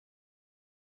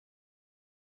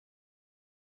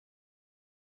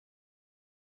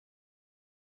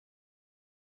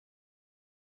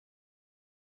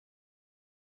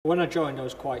When I joined, I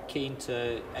was quite keen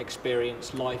to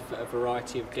experience life at a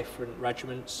variety of different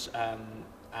regiments,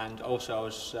 and also I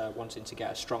was wanting to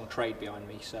get a strong trade behind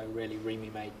me, so really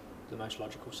REME made the most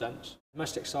logical sense. The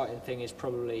most exciting thing is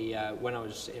probably when I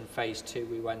was in phase 2,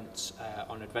 we went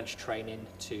on adventure training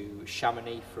to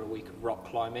Chamonix for a week of rock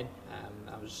climbing.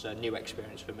 That was a new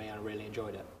experience for me and I really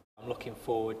enjoyed it. I'm looking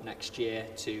forward next year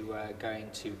to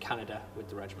going to Canada with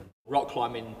the regiment. Rock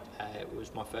climbing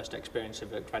was my first experience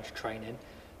of adventure training.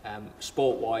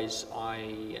 Sport-wise,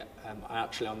 I'm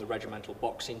actually on the regimental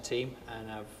boxing team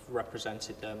and I've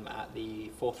represented them at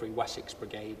the 4-3 Wessex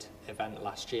Brigade event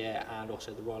last year and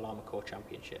also the Royal Armour Corps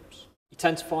Championships. You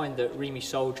tend to find that REME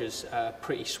soldiers are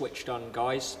pretty switched on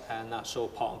guys, and that's all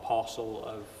part and parcel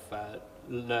of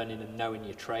learning and knowing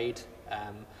your trade.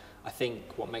 I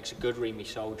think what makes a good REME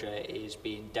soldier is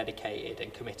being dedicated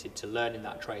and committed to learning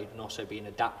that trade and also being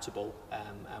adaptable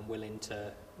and willing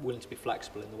to be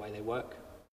flexible in the way they work.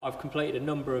 I've completed a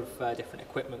number of different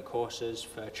equipment courses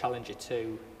for Challenger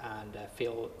 2 and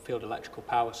field electrical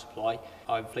power supply.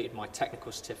 I've completed my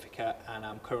technical certificate and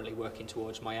I'm currently working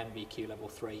towards my NVQ level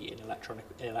 3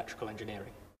 in electrical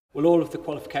engineering. Well, all of the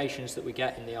qualifications that we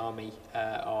get in the Army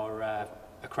are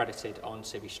accredited on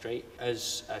Civvy Street.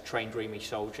 As a trained REME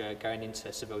soldier going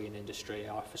into civilian industry,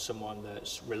 I offer someone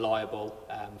that's reliable,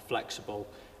 flexible,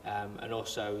 and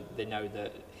also they know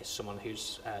that it's someone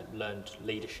who's learned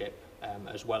leadership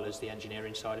as well as the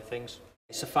engineering side of things.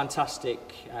 It's a fantastic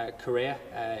career.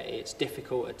 It's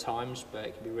difficult at times, but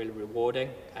it can be really rewarding.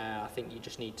 I think you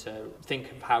just need to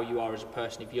think of how you are as a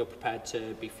person. If you're prepared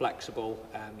to be flexible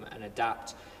and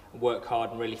adapt, and work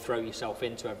hard and really throw yourself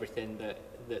into everything that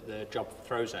the job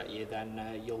throws at you,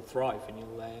 then you'll thrive and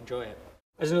you'll enjoy it.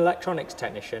 As an electronics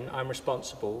technician, I'm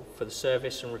responsible for the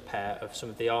service and repair of some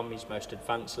of the Army's most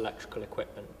advanced electrical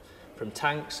equipment, from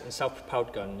tanks and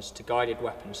self-propelled guns to guided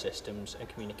weapon systems and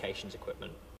communications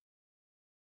equipment.